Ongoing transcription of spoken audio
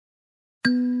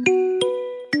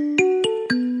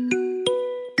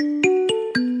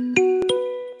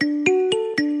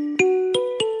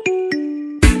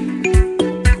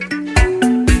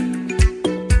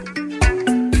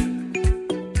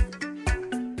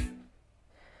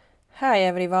Hi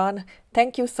everyone,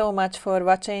 thank you so much for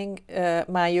watching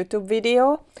my YouTube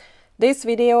video. This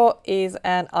video is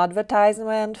an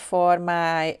advertisement for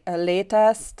my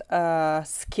latest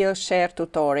Skillshare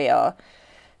tutorial.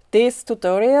 This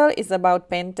tutorial is about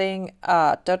painting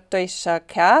a tortoiseshell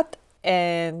cat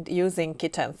and using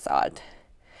kitchen salt.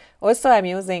 Also, I'm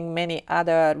using many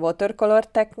other watercolor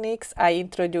techniques I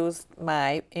introduced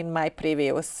in my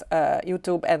previous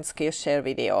YouTube and Skillshare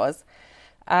videos.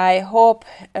 I hope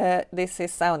this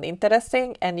sounds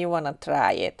interesting and you want to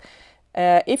try it.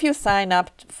 If you sign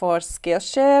up for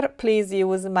Skillshare, please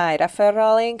use my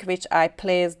referral link, which I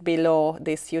placed below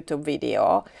this YouTube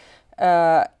video.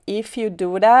 If you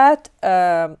do that,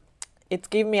 it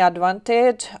gives me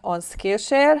advantage on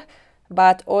Skillshare,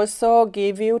 but also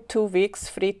give you 2 weeks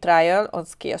free trial on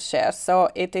Skillshare, so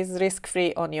it is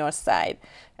risk-free on your side.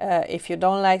 If you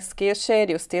don't like Skillshare,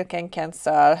 you still can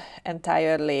cancel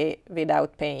entirely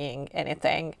without paying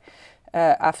anything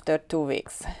after 2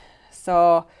 weeks.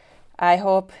 So I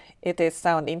hope it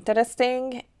sound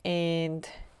interesting and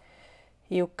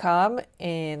you come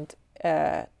and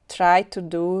try to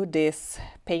do this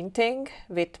painting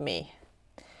with me.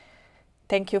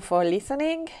 Thank you for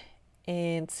listening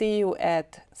and see you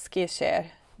at Skillshare.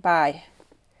 Bye.